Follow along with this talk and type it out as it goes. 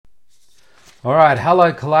All right,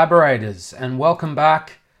 hello collaborators, and welcome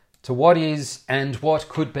back to What Is and What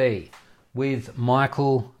Could Be with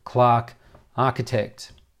Michael Clark,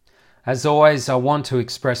 Architect. As always, I want to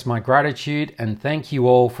express my gratitude and thank you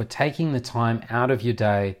all for taking the time out of your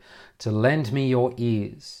day to lend me your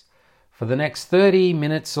ears for the next 30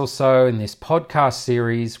 minutes or so in this podcast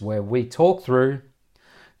series where we talk through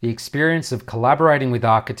the experience of collaborating with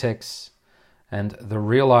architects and the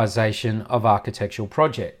realization of architectural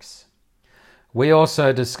projects. We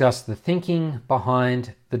also discuss the thinking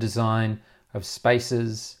behind the design of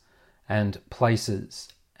spaces and places.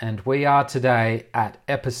 And we are today at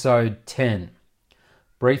episode 10.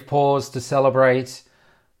 Brief pause to celebrate.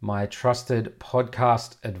 My trusted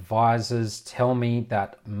podcast advisors tell me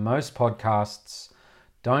that most podcasts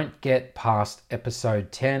don't get past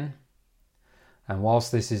episode 10. And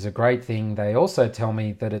whilst this is a great thing, they also tell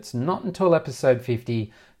me that it's not until episode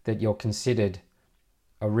 50 that you're considered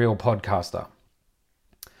a real podcaster.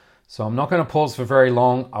 So I'm not going to pause for very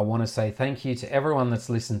long. I want to say thank you to everyone that's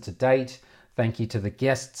listened to date. Thank you to the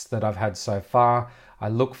guests that I've had so far. I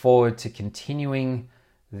look forward to continuing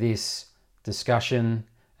this discussion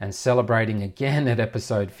and celebrating again at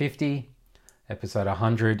episode 50, episode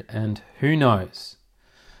 100, and who knows.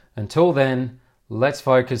 Until then, let's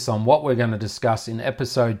focus on what we're going to discuss in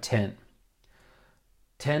episode 10.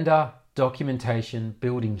 Tender documentation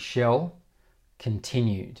building shell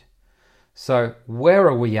continued. So where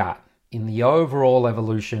are we at in the overall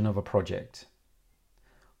evolution of a project?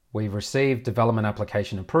 We've received development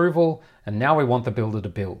application approval, and now we want the builder to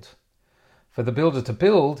build. For the builder to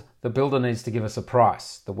build, the builder needs to give us a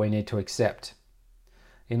price that we need to accept.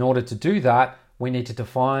 In order to do that, we need to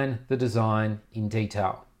define the design in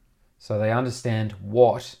detail so they understand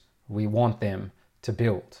what we want them to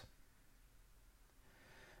build.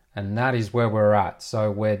 And that is where we're at.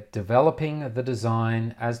 So we're developing the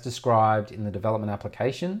design as described in the development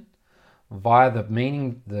application via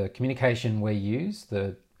the communication we use,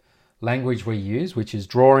 the language we use, which is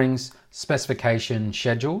drawings, specification,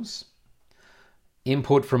 schedules,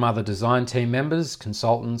 input from other design team members,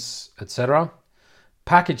 consultants, etc.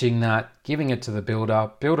 Packaging that, giving it to the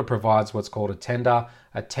builder. Builder provides what's called a tender.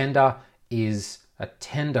 A tender is a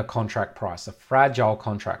tender contract price, a fragile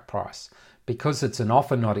contract price. Because it's an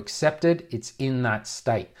offer not accepted, it's in that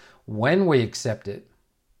state. When we accept it,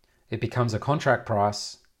 it becomes a contract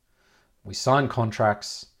price. We sign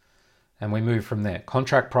contracts and we move from there.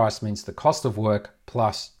 Contract price means the cost of work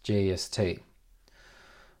plus GST.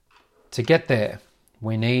 To get there,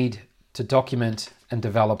 we need to document and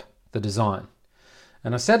develop the design.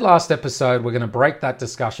 And I said last episode, we're going to break that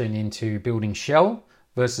discussion into building shell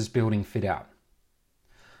versus building fit out.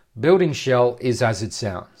 Building shell is as it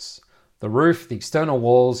sounds. The roof, the external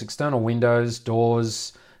walls, external windows,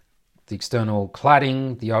 doors, the external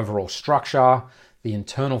cladding, the overall structure, the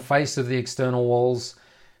internal face of the external walls,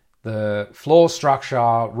 the floor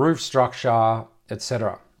structure, roof structure,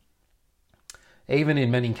 etc. Even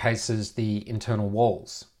in many cases, the internal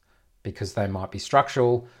walls, because they might be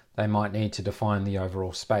structural, they might need to define the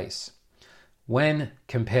overall space. When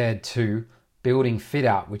compared to building fit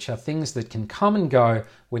out, which are things that can come and go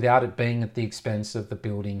without it being at the expense of the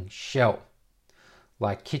building shell,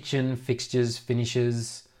 like kitchen, fixtures,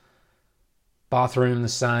 finishes, bathroom the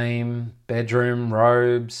same, bedroom,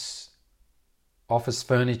 robes, office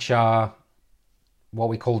furniture, what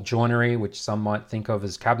we call joinery, which some might think of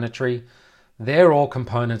as cabinetry. They're all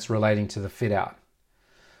components relating to the fit out.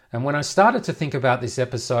 And when I started to think about this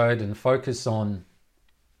episode and focus on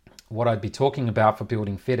what I'd be talking about for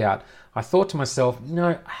building fit out, I thought to myself,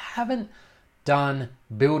 I haven't done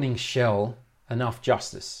building shell enough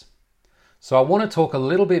justice. So I want to talk a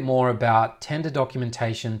little bit more about tender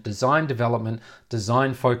documentation, design development,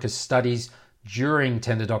 design focused studies during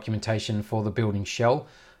tender documentation for the building shell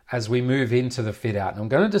as we move into the fit out. And I'm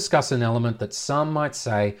going to discuss an element that some might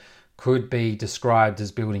say could be described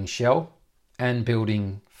as building shell and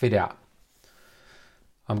building fit out.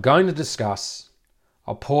 I'm going to discuss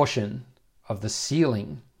a portion of the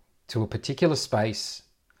ceiling to a particular space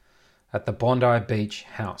at the Bondi Beach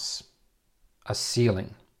house. A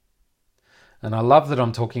ceiling. And I love that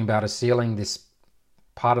I'm talking about a ceiling. This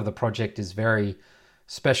part of the project is very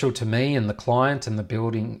special to me and the client and the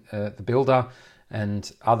builder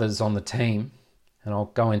and others on the team. And I'll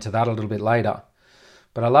go into that a little bit later.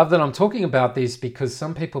 But I love that I'm talking about this because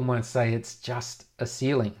some people might say it's just a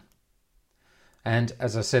ceiling. And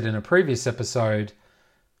as I said in a previous episode,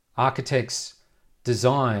 architects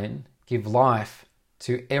design, give life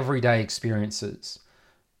to everyday experiences.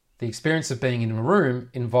 The experience of being in a room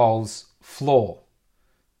involves floor,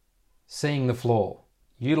 seeing the floor,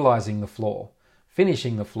 utilizing the floor,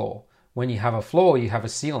 finishing the floor, when you have a floor, you have a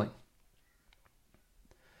ceiling.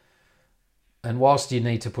 And whilst you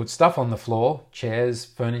need to put stuff on the floor, chairs,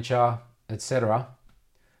 furniture, etc.,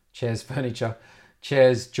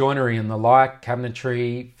 chairs, joinery and the like,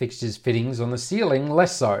 cabinetry, fixtures, fittings on the ceiling,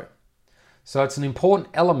 less so. So it's an important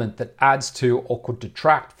element that adds to or could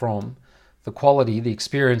detract from the quality, the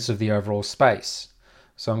experience of the overall space.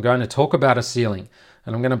 So I'm going to talk about a ceiling,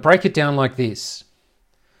 and I'm going to break it down like this.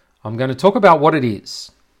 I'm going to talk about what it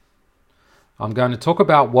is. I'm going to talk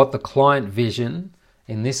about what the client vision,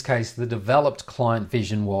 in this case the developed client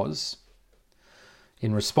vision, was.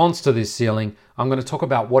 In response to this ceiling, I'm going to talk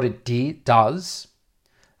about what it does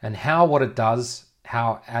and how what it does,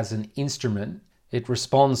 how as an instrument it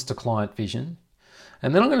responds to client vision.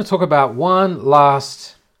 And then I'm going to talk about one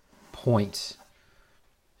last point,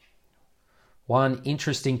 one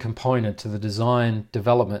interesting component to the design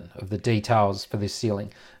development of the details for this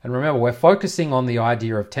ceiling. And remember, we're focusing on the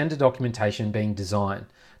idea of tender documentation being design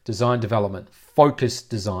development, focused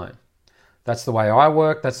design. That's the way I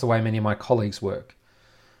work, that's the way many of my colleagues work.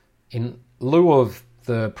 In lieu of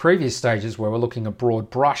the previous stages where we're looking at broad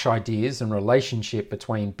brush ideas and relationship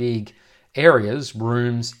between big areas,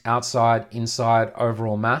 rooms, outside, inside,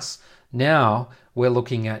 overall mass, now we're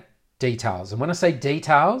looking at details. And when I say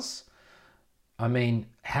details, I mean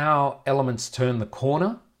how elements turn the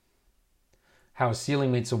corner, how a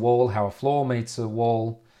ceiling meets a wall, how a floor meets a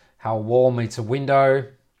wall, how a wall meets a window,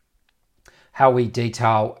 how we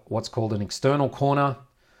detail what's called an external corner,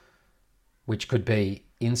 which could be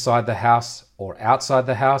inside the house or outside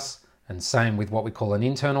the house, and same with what we call an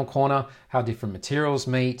internal corner, how different materials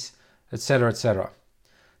meet, etc., etc.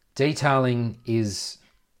 Detailing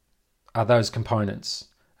are those components,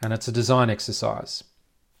 and it's a design exercise.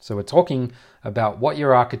 So we're talking about what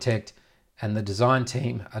your architect and the design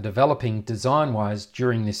team are developing design-wise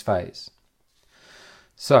during this phase.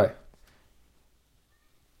 So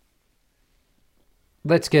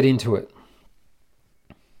let's get into it.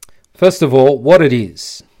 First of all, what it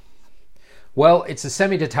is. Well, it's a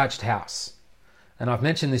semi-detached house. And I've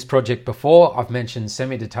mentioned this project before. I've mentioned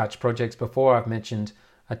semi-detached projects before. I've mentioned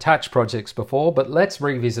attached projects before, but let's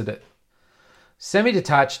revisit it.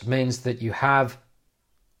 Semi-detached means that you have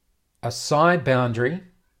a side boundary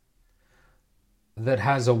that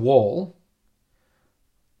has a wall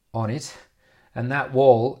on it, and that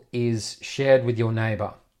wall is shared with your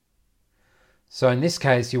neighbor. So in this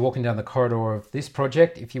case, you're walking down the corridor of this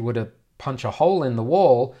project. If you were to punch a hole in the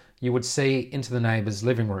wall, you would see into the neighbor's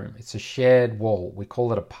living room. It's a shared wall. We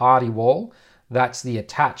call it a party wall. That's the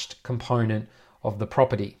attached component of the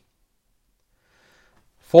property.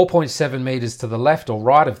 4.7 meters to the left or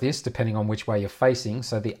right of this, depending on which way you're facing.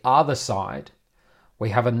 So the other side,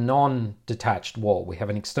 we have a non-detached wall. We have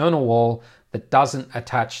an external wall that doesn't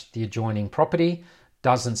attach the adjoining property,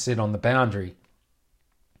 doesn't sit on the boundary.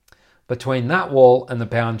 Between that wall and the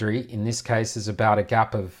boundary, in this case, is about a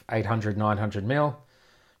gap of 800, 900 mil,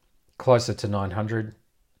 closer to 900.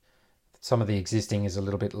 Some of the existing is a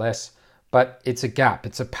little bit less, but it's a gap.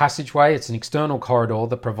 It's a passageway. It's an external corridor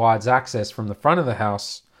that provides access from the front of the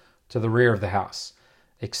house to the rear of the house,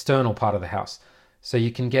 external part of the house. So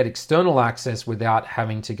you can get external access without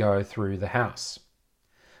having to go through the house.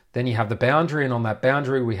 Then you have the boundary, and on that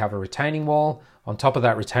boundary, we have a retaining wall. On top of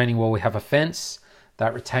that retaining wall, we have a fence.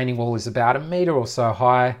 That retaining wall is about a meter or so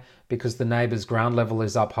high because the neighbour's ground level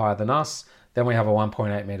is up higher than us. Then we have a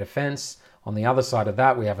 1.8 metre fence. On the other side of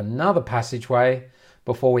that, we have another passageway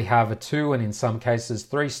before we have a 2 and in some cases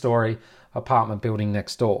 3-storey apartment building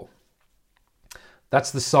next door. That's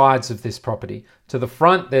the sides of this property. To the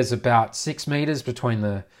front, there's about 6 metres between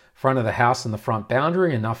the front of the house and the front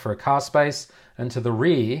boundary, enough for a car space. And to the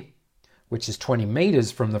rear, which is 20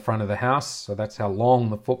 metres from the front of the house, so that's how long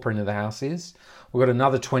the footprint of the house is, we've got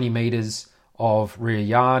another 20 metres of rear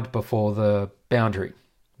yard before the boundary,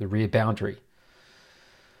 the rear boundary.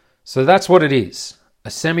 So that's what it is, a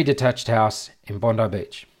semi-detached house in Bondi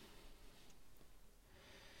Beach.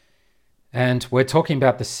 And we're talking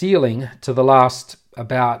about the ceiling to the last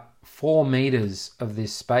about 4 metres of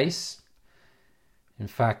this space. In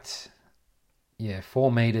fact,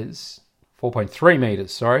 4 metres, 4.3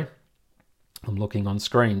 metres, sorry. I'm looking on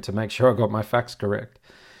screen to make sure I got my facts correct.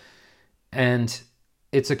 And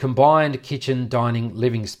it's a combined kitchen, dining,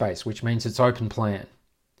 living space, which means it's open plan.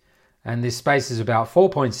 And this space is about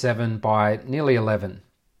 4.7 by nearly 11.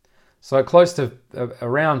 So close to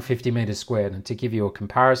around 50 metres squared. And to give you a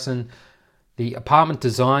comparison, the apartment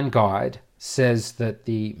design guide says that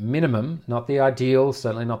the minimum, not the ideal,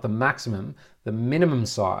 certainly not the maximum, the minimum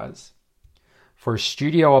size for a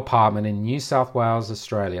studio apartment in New South Wales,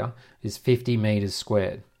 Australia, is 50 metres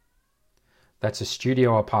squared. That's a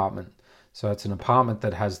studio apartment. So it's an apartment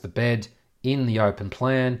that has the bed in the open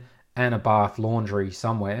plan and a bath, laundry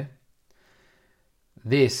somewhere.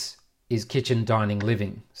 This is kitchen, dining,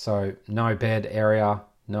 living. So no bed area,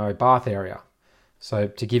 no bath area. So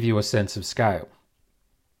to give you a sense of scale.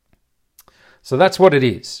 So that's what it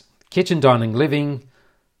is. Kitchen, dining, living,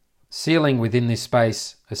 ceiling within this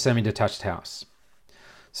space, a semi-detached house.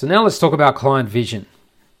 So now let's talk about client vision.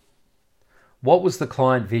 What was the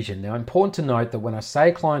client vision? Now, important to note that when I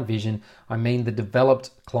say client vision, I mean the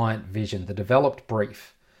developed client vision, the developed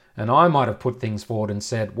brief. And I might have put things forward and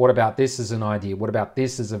said, what about this as an idea? What about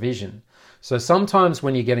this as a vision? So sometimes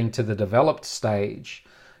when you're getting to the developed stage,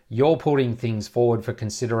 you're putting things forward for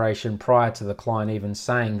consideration prior to the client even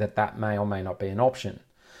saying that that may or may not be an option.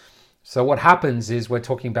 So what happens is we're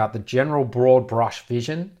talking about the general broad brush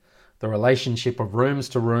vision, the relationship of rooms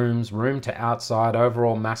to rooms, room to outside,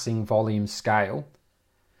 overall massing, volume, scale.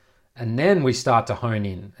 And then we start to hone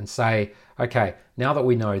in and say, okay, now that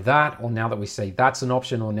we know that, or now that we see that's an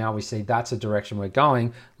option, or now we see that's a direction we're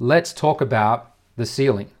going, let's talk about the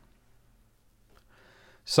ceiling.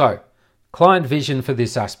 So, client vision for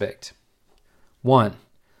this aspect. 1,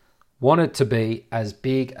 want it to be as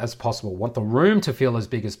big as possible. Want the room to feel as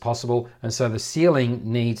big as possible, and so the ceiling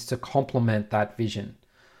needs to complement that vision.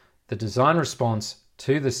 The design response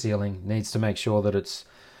to the ceiling needs to make sure that it's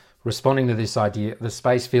responding to this idea, the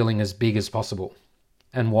space feeling as big as possible.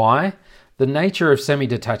 And why? The nature of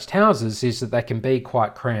semi-detached houses is that they can be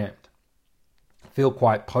quite cramped, feel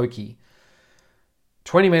quite pokey.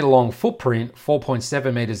 20 metre long footprint,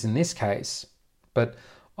 4.7 metres in this case, but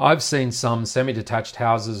I've seen some semi-detached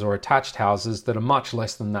houses or attached houses that are much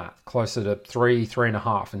less than that, closer to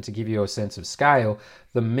 3.5. And to give you a sense of scale,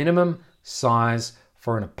 the minimum size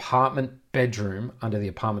for an apartment bedroom under the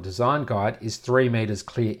apartment design guide is 3 metres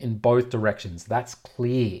clear in both directions. That's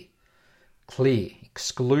clear,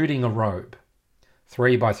 excluding a robe,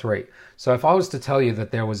 3 by 3. So if I was to tell you that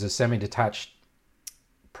there was a semi-detached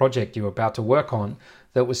project you were about to work on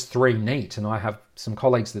that was 3 neat, and I have some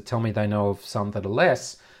colleagues that tell me they know of some that are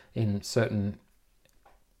less in certain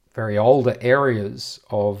very older areas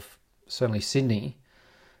of certainly Sydney,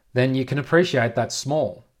 then you can appreciate that's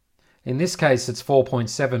small. In this case, it's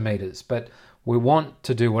 4.7 metres, but we want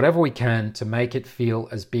to do whatever we can to make it feel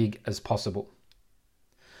as big as possible.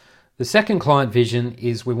 The second client vision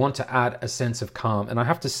is we want to add a sense of calm. And I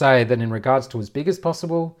have to say that in regards to as big as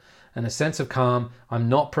possible and a sense of calm, I'm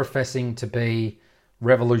not professing to be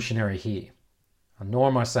revolutionary here. Nor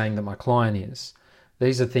am I saying that my client is.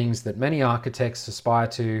 These are things that many architects aspire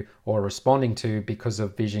to or are responding to because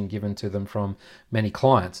of vision given to them from many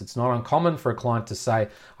clients. It's not uncommon for a client to say,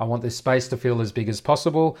 I want this space to feel as big as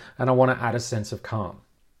possible and I want to add a sense of calm.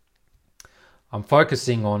 I'm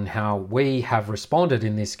focusing on how we have responded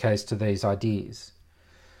in this case to these ideas.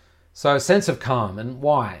 So a sense of calm, and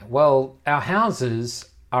why? Well, our houses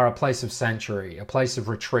are a place of sanctuary, a place of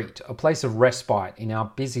retreat, a place of respite in our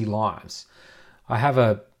busy lives. I have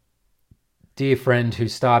a dear friend who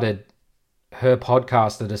started her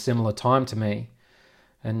podcast at a similar time to me,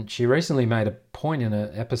 and she recently made a point in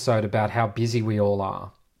an episode about how busy we all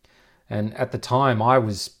are. And at the time I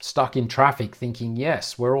was stuck in traffic thinking,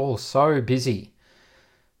 yes, we're all so busy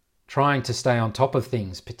trying to stay on top of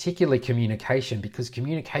things, particularly communication, because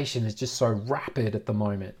communication is just so rapid at the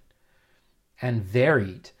moment and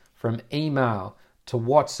varied, from email to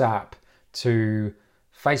WhatsApp to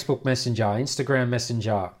Facebook Messenger, Instagram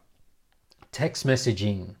Messenger, text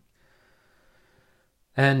messaging.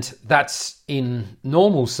 And that's in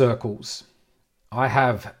normal circles. I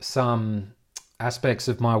have some aspects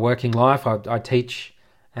of my working life I teach,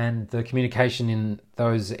 and the communication in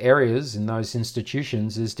those areas, in those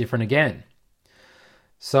institutions, is different again.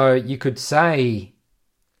 So you could say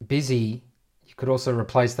busy, you could also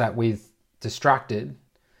replace that with distracted.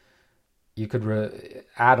 You could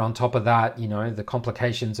add on top of that, the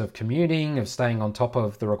complications of commuting, of staying on top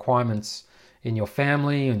of the requirements in your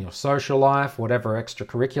family, in your social life, whatever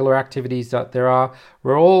extracurricular activities that there are.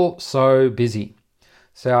 We're all so busy.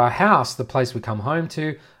 So our house, the place we come home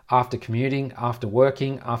to after commuting, after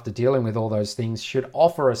working, after dealing with all those things, should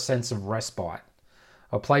offer a sense of respite,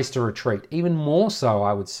 a place to retreat. Even more so,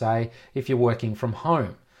 I would say, if you're working from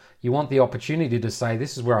home. You want the opportunity to say,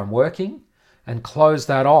 this is where I'm working, and close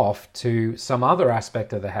that off to some other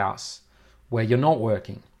aspect of the house where you're not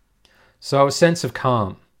working. So a sense of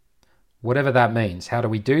calm, whatever that means. How do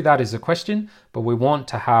we do that is a question, but we want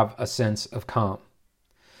to have a sense of calm.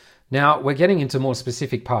 Now, we're getting into more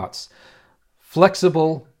specific parts.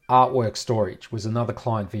 Flexible artwork storage was another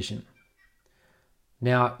client vision.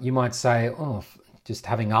 Now, you might say, just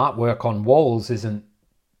having artwork on walls isn't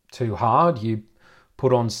too hard. You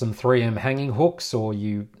put on some 3M hanging hooks, or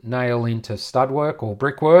you nail into stud work or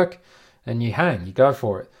brickwork and you hang, you go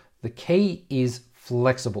for it. The key is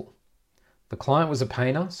flexible. The client is a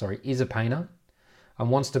painter, and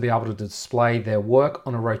wants to be able to display their work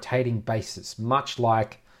on a rotating basis, much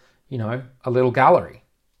like, a little gallery.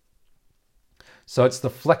 So it's the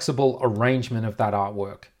flexible arrangement of that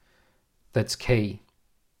artwork that's key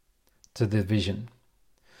to the vision.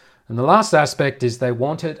 And the last aspect is they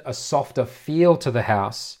wanted a softer feel to the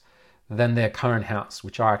house than their current house,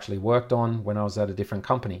 which I actually worked on when I was at a different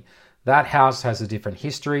company. That house has a different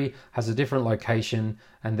history, has a different location,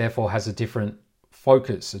 and therefore has a different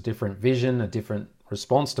focus, a different vision, a different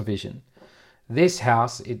response to vision. This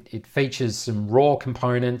house, it features some raw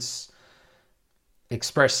components,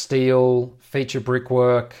 expressed steel, feature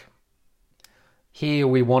brickwork. Here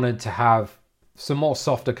we wanted to have some more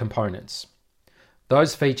softer components.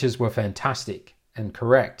 Those features were fantastic and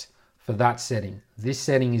correct for that setting. This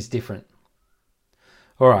setting is different.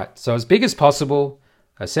 All right, so as big as possible,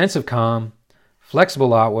 a sense of calm,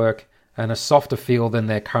 flexible artwork, and a softer feel than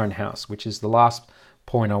their current house, which is the last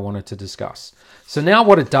point I wanted to discuss. So now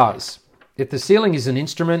what it does. If the ceiling is an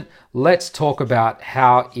instrument, let's talk about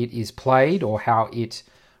how it is played or how it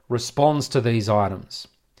responds to these items.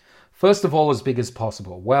 First of all, as big as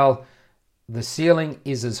possible. Well, the ceiling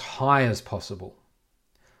is as high as possible.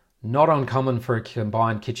 Not uncommon for a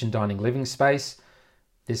combined kitchen, dining, living space.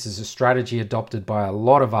 This is a strategy adopted by a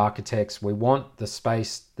lot of architects. We want the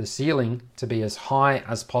ceiling to be as high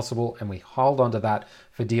as possible, and we hold on to that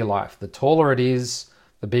for dear life. The taller it is,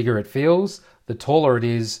 the bigger it feels. The taller it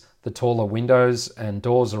is, the taller windows and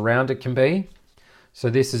doors around it can be.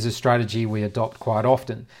 So this is a strategy we adopt quite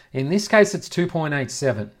often. In this case, it's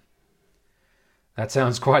 2.87. That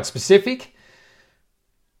sounds quite specific.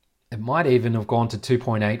 It might even have gone to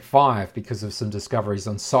 2.85 because of some discoveries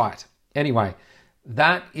on site. Anyway,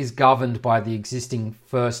 that is governed by the existing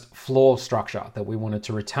first floor structure that we wanted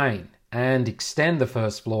to retain and extend the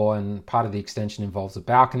first floor, and part of the extension involves a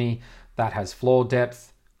balcony that has floor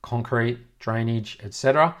depth, concrete, drainage,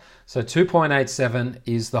 etc. So 2.87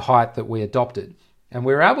 is the height that we adopted, and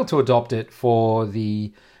we were able to adopt it for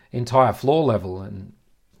the entire floor level and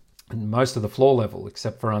most of the floor level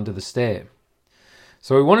except for under the stair.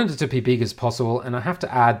 So we wanted it to be big as possible, and I have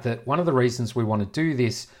to add that one of the reasons we want to do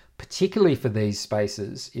this, particularly for these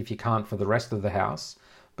spaces, if you can't for the rest of the house,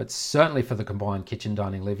 but certainly for the combined kitchen,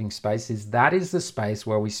 dining, living space, is that is the space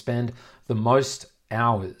where we spend the most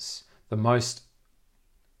hours, the most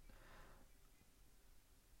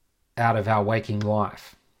out of our waking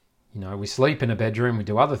life. We sleep in a bedroom, we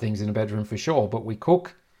do other things in a bedroom for sure, but we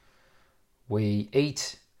cook, we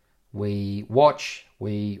eat, we watch,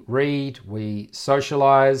 we read, we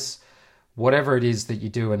socialize, whatever it is that you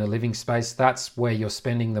do in a living space, that's where you're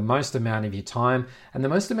spending the most amount of your time, and the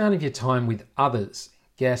most amount of your time with others,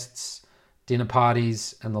 guests, dinner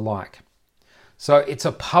parties, and the like. So it's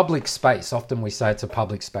a public space. Often we say it's a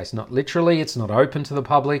public space. Not literally, it's not open to the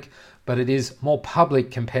public, but it is more public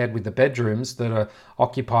compared with the bedrooms that are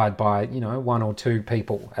occupied by, one or two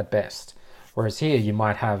people at best. Whereas here you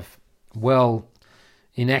might have,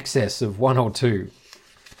 in excess of one or two.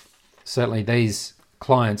 Certainly these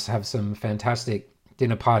clients have some fantastic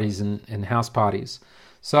dinner parties and house parties.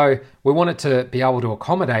 So we wanted to be able to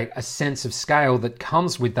accommodate a sense of scale that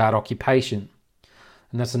comes with that occupation.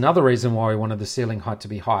 And that's another reason why we wanted the ceiling height to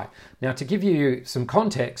be high. Now, to give you some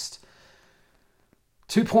context,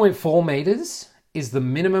 2.4 meters is the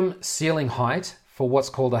minimum ceiling height for what's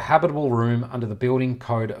called a habitable room under the Building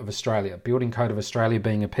Code of Australia. Building Code of Australia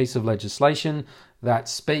being a piece of legislation that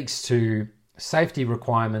speaks to safety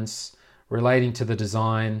requirements relating to the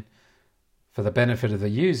design for the benefit of the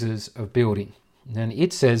users of building. And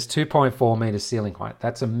it says 2.4 meter ceiling height.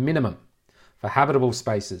 That's a minimum for habitable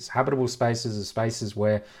spaces. Habitable spaces are spaces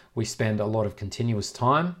where we spend a lot of continuous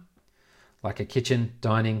time, like a kitchen,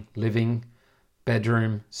 dining, living,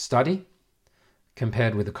 bedroom, study,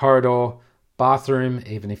 compared with a corridor, bathroom,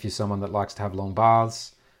 even if you're someone that likes to have long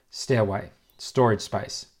baths, stairway, storage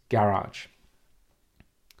space, garage.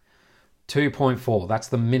 2.4, that's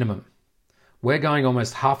the minimum. We're going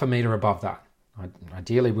almost half a meter above that.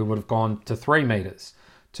 Ideally, we would have gone to 3 meters.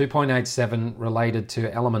 2.87 related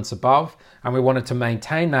to elements above, and we wanted to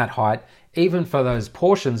maintain that height even for those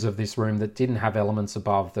portions of this room that didn't have elements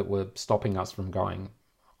above that were stopping us from going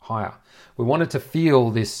higher. We wanted to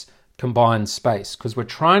feel this combined space because we're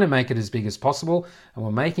trying to make it as big as possible, and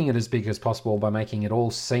we're making it as big as possible by making it all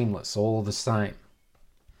seamless, all the same.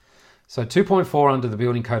 So 2.4 under the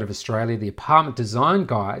Building Code of Australia, the Apartment Design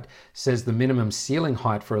Guide says the minimum ceiling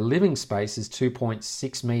height for a living space is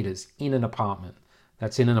 2.6 meters in an apartment.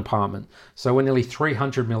 That's in an apartment. So we're nearly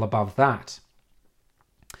 300 mil above that.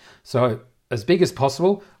 So as big as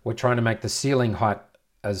possible, we're trying to make the ceiling height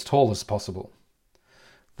as tall as possible.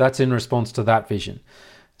 That's in response to that vision.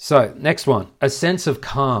 So next one, a sense of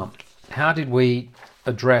calm. How did we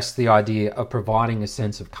address the idea of providing a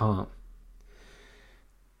sense of calm?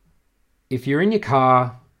 If you're in your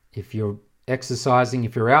car, if you're exercising,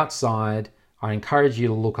 if you're outside, I encourage you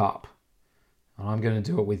to look up. And I'm going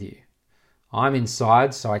to do it with you. I'm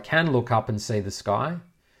inside, so I can look up and see the sky.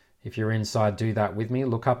 If you're inside, do that with me.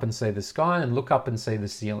 Look up and see the sky, and look up and see the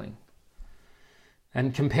ceiling.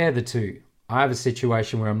 And compare the two. I have a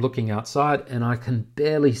situation where I'm looking outside and I can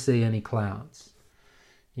barely see any clouds.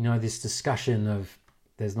 You know, this discussion of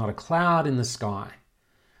there's not a cloud in the sky,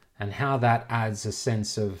 and how that adds a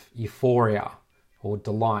sense of euphoria or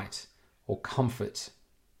delight or comfort.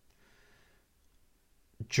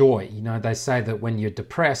 Joy. You know, they say that when you're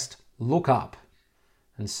depressed, look up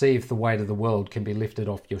and see if the weight of the world can be lifted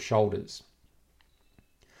off your shoulders.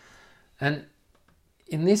 And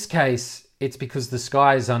in this case, it's because the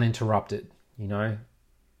sky is uninterrupted. You know,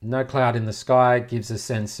 no cloud in the sky gives a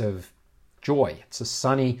sense of joy. It's a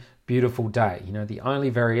sunny, beautiful day. You know, the only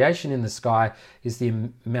variation in the sky is the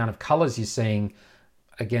amount of colors you're seeing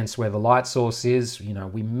against where the light source is. You know,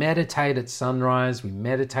 we meditate at sunrise, we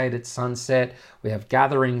meditate at sunset, we have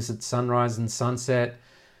gatherings at sunrise and sunset,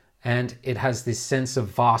 and it has this sense of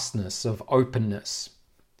vastness, of openness.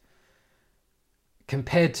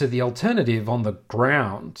 Compared to the alternative on the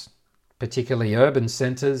ground, particularly urban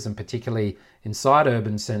centers and particularly inside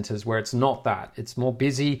urban centers where it's not that. It's more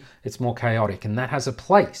busy, it's more chaotic, and that has a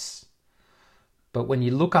place. But when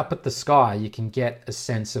you look up at the sky, you can get a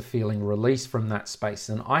sense of feeling released from that space.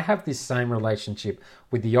 And I have this same relationship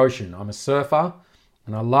with the ocean. I'm a surfer,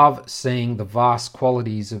 and I love seeing the vast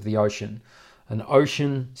qualities of the ocean. An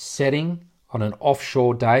ocean setting on an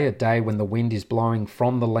offshore day, a day when the wind is blowing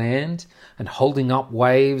from the land and holding up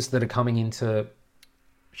waves that are coming into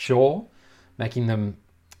shore, making them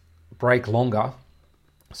break longer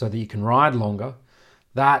so that you can ride longer,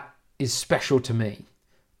 that is special to me.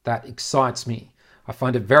 That excites me. I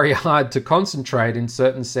find it very hard to concentrate in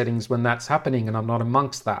certain settings when that's happening and I'm not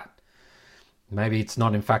amongst that. Maybe it's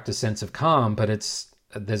not in fact a sense of calm, but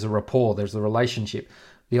there's a rapport, there's a relationship.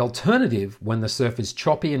 The alternative, when the surf is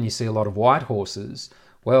choppy and you see a lot of white horses,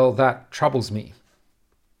 well, that troubles me.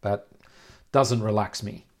 That doesn't relax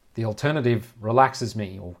me. The alternative relaxes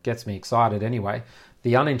me, or gets me excited anyway.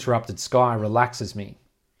 The uninterrupted sky relaxes me.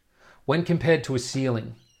 When compared to a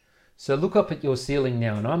ceiling. So look up at your ceiling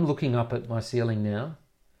now, and I'm looking up at my ceiling now.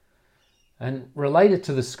 And related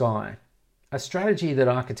to the sky, a strategy that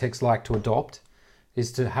architects like to adopt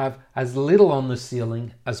is to have as little on the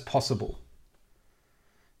ceiling as possible.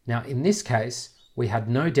 Now, in this case, we had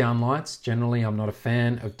no downlights. Generally, I'm not a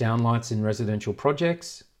fan of downlights in residential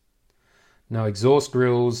projects. No exhaust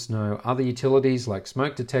grills, no other utilities like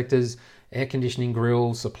smoke detectors, air conditioning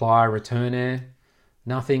grill, supply, return air.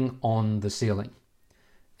 Nothing on the ceiling.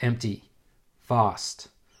 Empty, vast,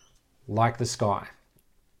 like the sky,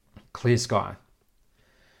 clear sky.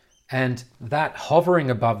 And that hovering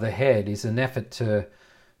above the head is an effort to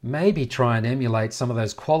maybe try and emulate some of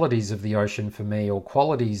those qualities of the ocean for me, or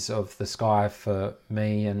qualities of the sky for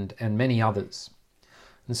me and many others.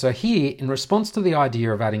 And so here, in response to the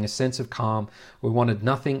idea of adding a sense of calm, we wanted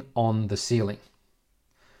nothing on the ceiling.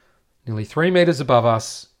 Nearly 3 meters above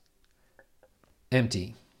us,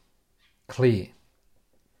 empty, clear.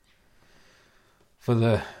 For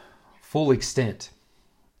the full extent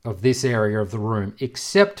of this area of the room,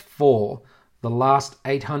 except for the last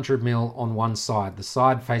 800 mil on one side, the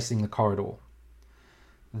side facing the corridor.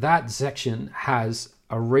 That section has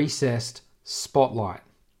a recessed track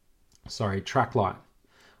light.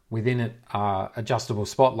 Within it are adjustable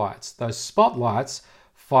spotlights. Those spotlights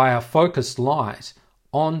fire focused light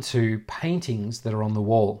onto paintings that are on the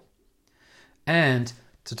wall. And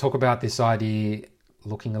to talk about this idea,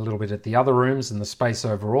 looking a little bit at the other rooms and the space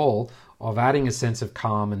overall, of adding a sense of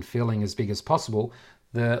calm and feeling as big as possible,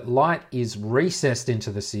 the light is recessed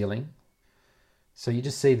into the ceiling. So you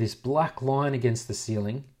just see this black line against the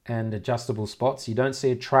ceiling and adjustable spots. You don't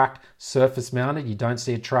see a track surface mounted. You don't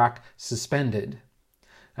see a track suspended.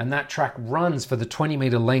 And that track runs for the 20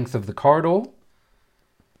 meter length of the corridor,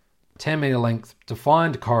 10 meter length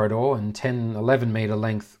defined corridor, and 10, 11 meter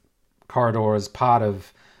length corridor as part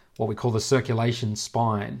of what we call the circulation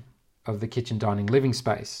spine of the kitchen, dining, living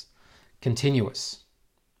space. Continuous.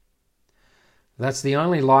 That's the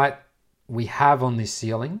only light we have on this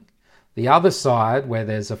ceiling. The other side, where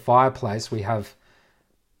there's a fireplace, we have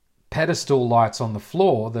pedestal lights on the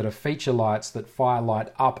floor that are feature lights that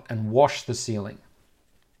firelight up and wash the ceiling.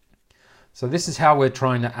 So this is how we're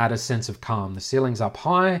trying to add a sense of calm. The ceiling's up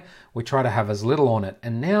high, we try to have as little on it.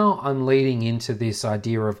 And now I'm leading into this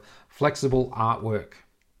idea of flexible artwork.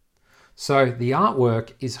 So the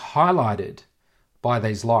artwork is highlighted by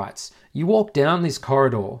these lights. You walk down this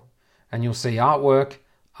corridor and you'll see artwork,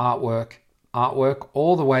 artwork, artwork,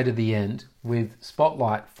 all the way to the end with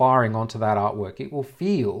spotlight firing onto that artwork. It will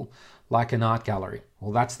feel like an art gallery.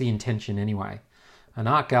 Well, that's the intention anyway. An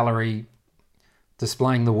art gallery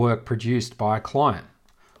displaying the work produced by a client.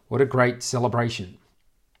 What a great celebration.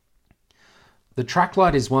 The track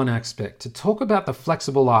light is one aspect. To talk about the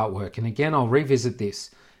flexible artwork, and again, I'll revisit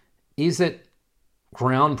this. Is it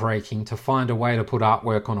groundbreaking to find a way to put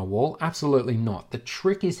artwork on a wall? Absolutely not. The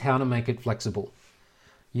trick is how to make it flexible.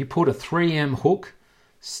 You put a 3M hook,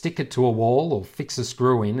 stick it to a wall or fix a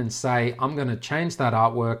screw in and say, I'm going to change that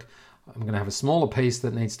artwork. I'm going to have a smaller piece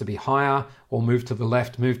that needs to be higher or move to the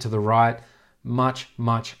left, move to the right. Much,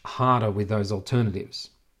 much harder with those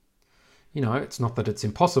alternatives. You know, it's not that it's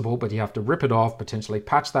impossible, but you have to rip it off, potentially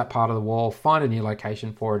patch that part of the wall, find a new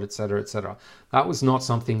location for it, etc., etc. That was not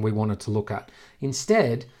something we wanted to look at.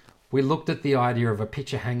 Instead, we looked at the idea of a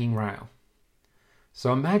picture hanging rail.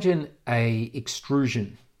 So imagine a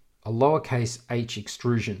extrusion, a lowercase h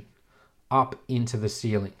extrusion up into the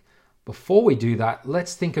ceiling. Before we do that,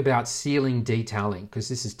 let's think about ceiling detailing, because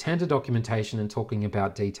this is tender documentation and talking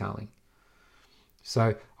about detailing.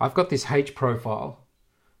 So I've got this H profile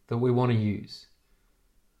that we want to use.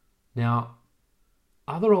 Now,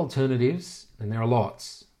 other alternatives, and there are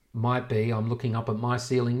lots, might be I'm looking up at my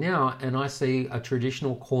ceiling now and I see a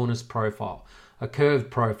traditional cornice profile, a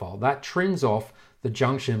curved profile. That trims off the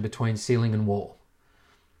junction between ceiling and wall.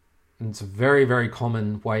 And it's a very, very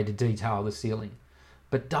common way to detail the ceiling.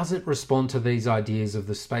 But does it respond to these ideas of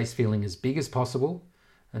the space feeling as big as possible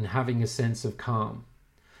and having a sense of calm?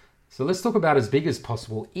 So let's talk about as big as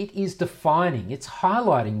possible. It is defining, it's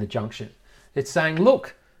highlighting the junction. It's saying,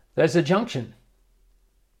 look, there's a junction.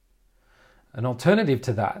 An alternative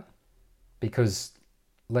to that, because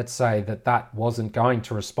let's say that that wasn't going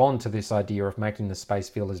to respond to this idea of making the space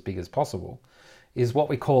feel as big as possible, is what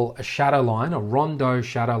we call a shadow line, a rondo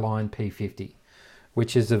shadow line P50,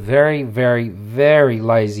 which is a very, very, very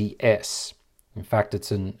lazy S. In fact,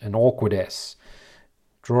 it's an awkward S.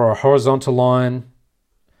 Draw a horizontal line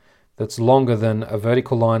that's longer than a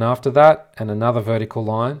vertical line after that, and another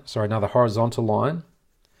horizontal line.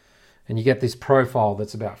 And you get this profile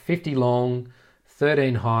that's about 50 long,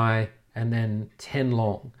 13 high, and then 10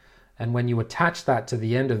 long. And when you attach that to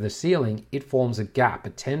the end of the ceiling, it forms a gap, a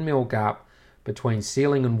 10 mil gap between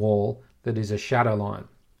ceiling and wall that is a shadow line.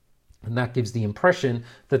 And that gives the impression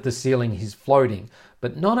that the ceiling is floating.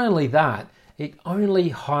 But not only that, it only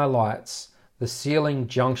highlights the ceiling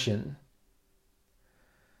junction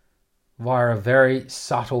via a very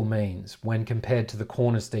subtle means when compared to the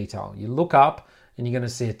cornice detail. You look up and you're going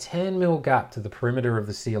to see a 10 mil gap to the perimeter of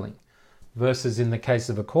the ceiling versus in the case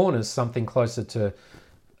of a cornice, something closer to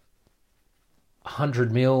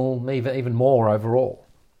 100 mil, even more overall.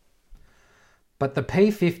 But the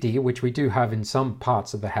P50, which we do have in some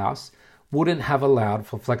parts of the house, wouldn't have allowed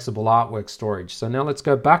for flexible artwork storage. So now let's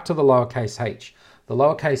go back to the lowercase h. The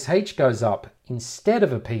lowercase h goes up instead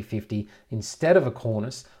of a P50, instead of a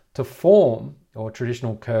cornice, to form, or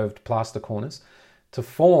traditional curved plaster cornice, to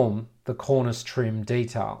form the cornice trim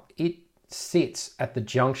detail. It sits at the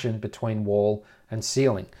junction between wall and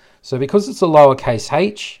ceiling. So because it's a lowercase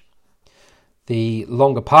h, the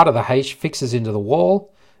longer part of the h fixes into the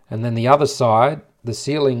wall, and then the other side, the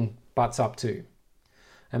ceiling butts up to.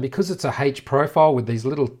 And because it's a H profile with these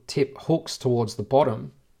little tip hooks towards the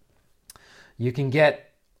bottom, you can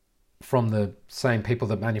get, from the same people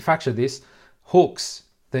that manufacture this, hooks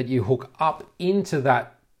that you hook up into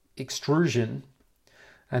that extrusion,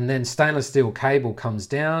 and then stainless steel cable comes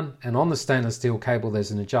down, and on the stainless steel cable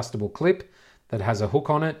there's an adjustable clip that has a hook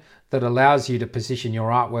on it that allows you to position your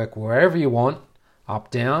artwork wherever you want,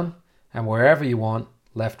 up, down, and wherever you want,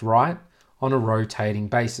 left, right, on a rotating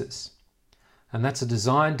basis. And that's a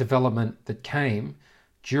design development that came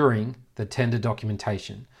during the tender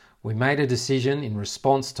documentation. We made a decision in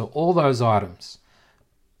response to all those items.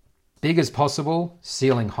 Big as possible,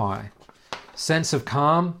 ceiling high. Sense of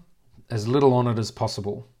calm, as little on it as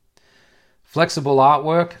possible. Flexible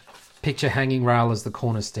artwork, picture hanging rail as the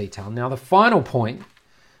cornice detail. Now the final point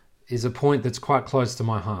is a point that's quite close to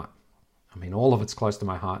my heart. I mean, all of it's close to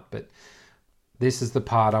my heart, but this is the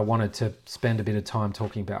part I wanted to spend a bit of time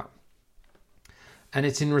talking about. And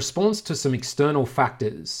it's in response to some external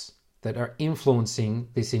factors that are influencing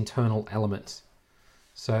this internal element.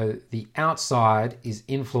 So the outside is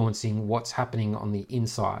influencing what's happening on the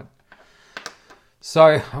inside.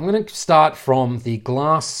 So I'm going to start from the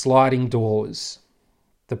glass sliding doors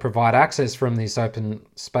that provide access from this open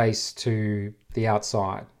space to the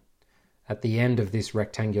outside at the end of this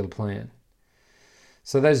rectangular plan.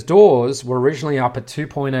 So those doors were originally up at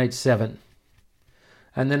 2.87,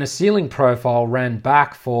 and then a ceiling profile ran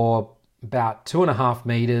back for about 2.5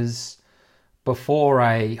 meters before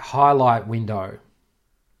a highlight window.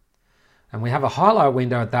 And we have a highlight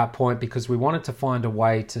window at that point because we wanted to find a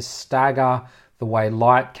way to stagger the way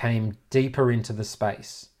light came deeper into the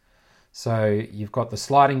space. So you've got the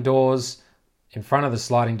sliding doors. In front of the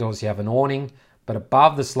sliding doors you have an awning, but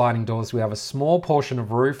above the sliding doors we have a small portion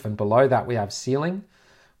of roof, and below that we have ceiling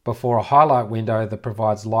before a highlight window that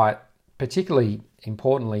provides light, particularly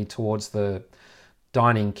importantly towards the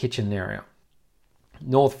dining kitchen area.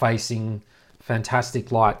 North facing,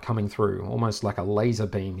 fantastic light coming through, almost like a laser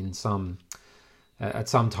beam at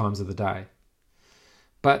some times of the day.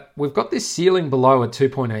 But we've got this ceiling below at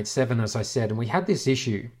 2.87, as I said, and we had this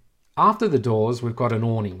issue. After the doors, we've got an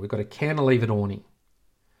awning. We've got a cantilevered awning.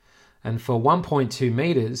 And for 1.2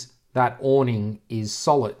 meters, that awning is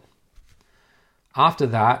solid. After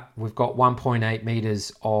that, we've got 1.8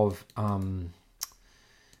 meters of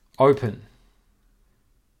open.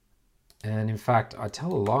 And in fact, I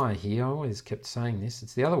tell a lie here. I always kept saying this.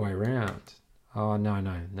 It's the other way around. Oh, no,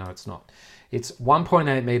 it's not. It's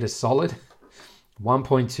 1.8 meters solid,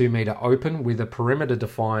 1.2 meter open with a perimeter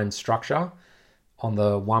defined structure on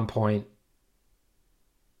the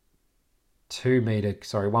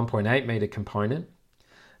 1.8 meter component.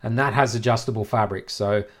 And that has adjustable fabric.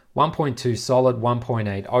 So 1.2 solid,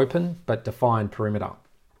 1.8 open, but defined perimeter.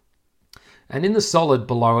 And in the solid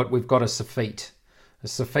below it, we've got a soffit. A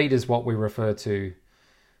soffit is what we refer to,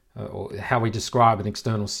 or how we describe an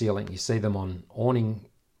external ceiling. You see them on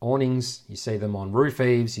awnings, you see them on roof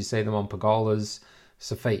eaves, you see them on pergolas,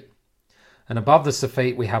 soffit. And above the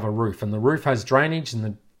soffit we have a roof, and the roof has drainage,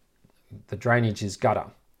 and the drainage is gutter,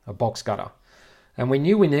 a box gutter. And we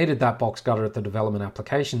knew we needed that box gutter at the development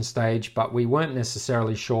application stage, but we weren't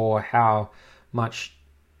necessarily sure how much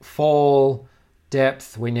fall,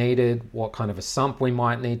 depth we needed, what kind of a sump we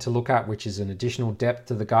might need to look at, which is an additional depth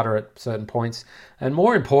to the gutter at certain points, and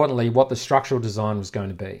more importantly, what the structural design was going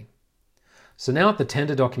to be. So now at the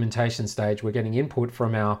tender documentation stage, we're getting input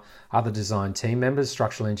from our other design team members,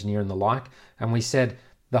 structural engineer and the like, and we said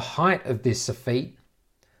the height of this soffit,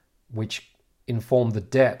 which informed the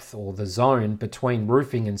depth or the zone between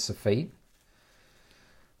roofing and soffit,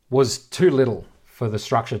 was too little for the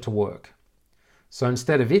structure to work. So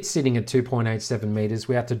instead of it sitting at 2.87 meters,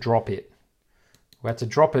 we had to drop it. We had to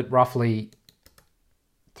drop it roughly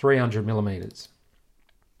 300 millimeters.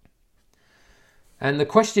 And the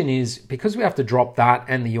question is, because we have to drop that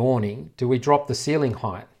and the awning, do we drop the ceiling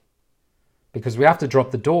height? Because we have to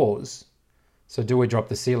drop the doors, so do we drop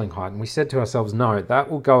the ceiling height? And we said to ourselves, no,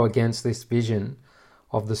 that will go against this vision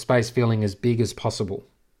of the space feeling as big as possible.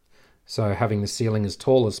 So having the ceiling as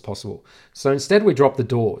tall as possible. So instead we drop the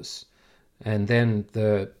doors and then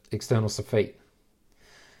the external soffit.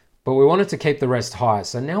 But we wanted to keep the rest high.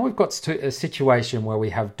 So now we've got a situation where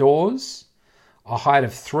we have doors, a height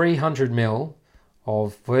of 300 mil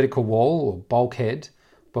of vertical wall or bulkhead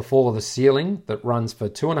before the ceiling that runs for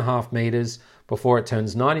 2.5 meters before it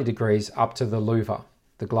turns 90 degrees up to the louver,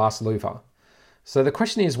 the glass louver. So the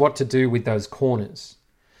question is what to do with those corners.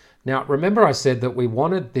 Now, remember I said that we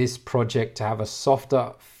wanted this project to have a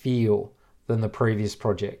softer feel than the previous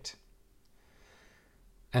project.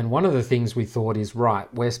 And one of the things we thought is, right,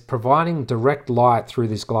 we're providing direct light through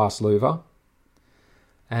this glass louver,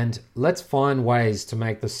 and let's find ways to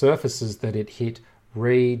make the surfaces that it hit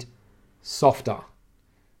read softer,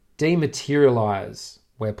 dematerialize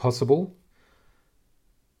where possible.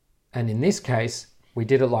 And in this case, we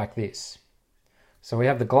did it like this. So we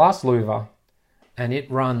have the glass louver, and it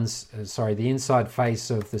runs, the inside face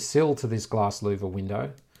of the sill to this glass louver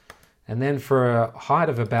window. And then for a height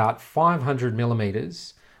of about 500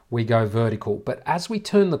 millimeters, we go vertical. But as we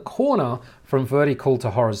turn the corner from vertical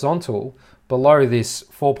to horizontal, below this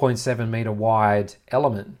 4.7 meter wide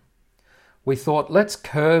element, we thought, let's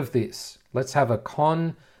curve this. Let's have a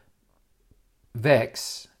convex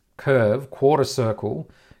curve, quarter circle,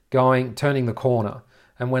 turning the corner.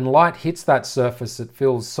 And when light hits that surface, it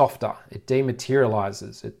feels softer. It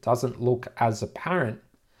dematerializes. It doesn't look as apparent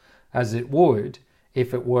as it would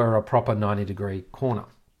if it were a proper 90-degree corner.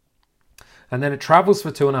 And then it travels for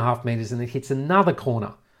 2.5 meters and it hits another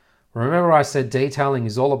corner. Remember I said detailing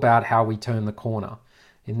is all about how we turn the corner.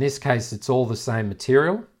 In this case, it's all the same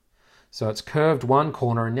material. So it's curved one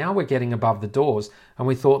corner, and now we're getting above the doors, and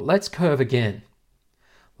we thought, let's curve again.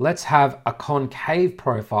 Let's have a concave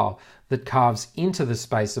profile that carves into the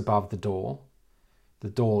space above the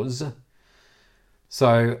doors.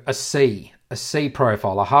 So a C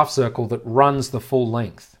profile, a half circle that runs the full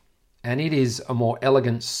length. And it is a more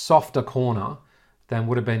elegant, softer corner than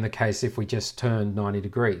would have been the case if we just turned 90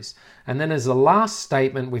 degrees. And then as the last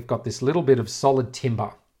statement, we've got this little bit of solid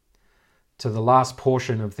timber to the last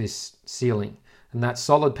portion of this ceiling. And that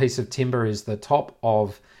solid piece of timber is the top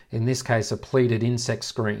of, in this case, a pleated insect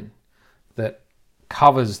screen that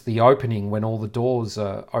covers the opening when all the doors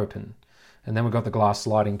are open. And then we've got the glass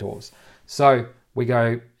sliding doors. So we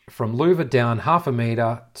go from louver down 0.5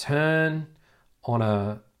 meter, turn on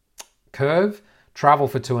a curve, travel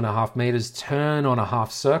for 2.5 meters, turn on a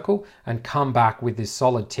half circle, and come back with this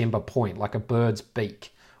solid timber point, like a bird's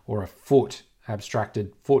beak or a foot,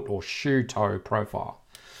 abstracted foot or shoe toe profile.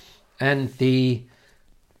 And the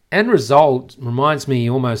end result reminds me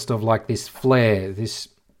almost of like this flare, this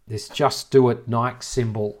just do it Nike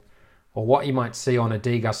symbol, or what you might see on a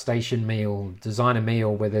degustation meal, designer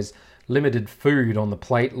meal, where there's limited food on the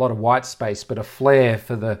plate, a lot of white space, but a flair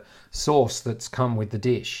for the sauce that's come with the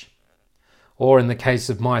dish. Or in the case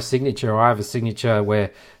of my signature, I have a signature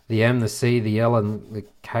where the M, the C, the L, and the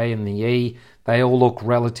K and the E, they all look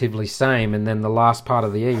relatively same, and then the last part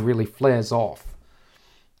of the E really flares off.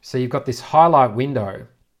 So you've got this highlight window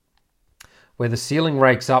where the ceiling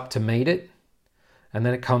rakes up to meet it, and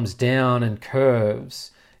then it comes down and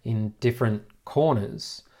curves in different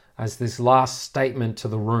corners as this last statement to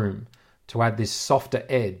the room, to add this softer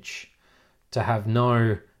edge, to have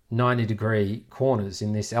no 90-degree corners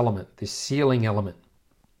in this element, this ceiling element.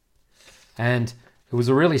 And it was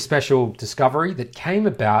a really special discovery that came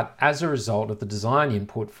about as a result of the design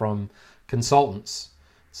input from consultants.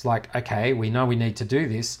 It's like, okay, we know we need to do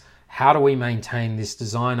this. How do we maintain this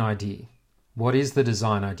design idea? What is the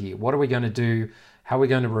design idea? What are we going to do? How are we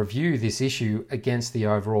going to review this issue against the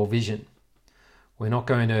overall vision? We're not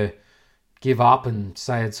going to give up and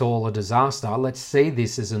say it's all a disaster. Let's see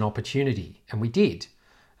this as an opportunity. And we did.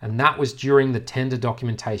 And that was during the tender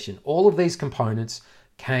documentation. All of these components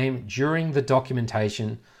came during the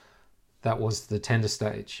documentation that was the tender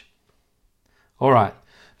stage. All right,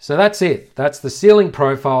 so that's it. That's the ceiling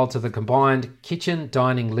profile to the combined kitchen,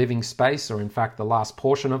 dining, living space, or in fact the last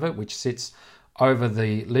portion of it, which sits over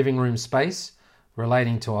the living room space,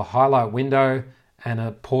 relating to a highlight window and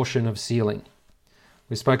a portion of ceiling.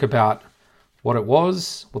 We spoke about what it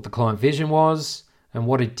was, what the client vision was, and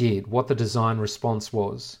what it did, what the design response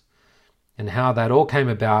was, and how that all came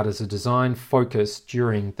about as a design focus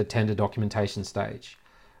during the tender documentation stage,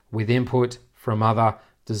 with input from other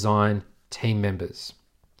design team members.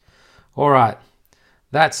 All right,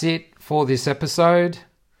 that's it for this episode.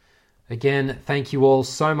 Again, thank you all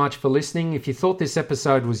so much for listening. If you thought this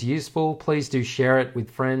episode was useful, please do share it with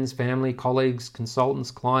friends, family, colleagues,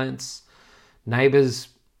 consultants, clients, neighbors,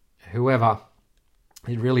 whoever.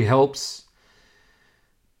 It really helps.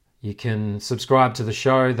 You can subscribe to the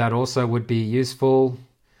show. That also would be useful.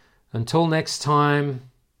 Until next time,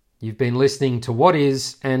 you've been listening to What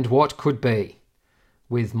Is and What Could Be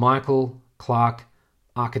with Michael Clark,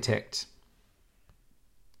 Architect.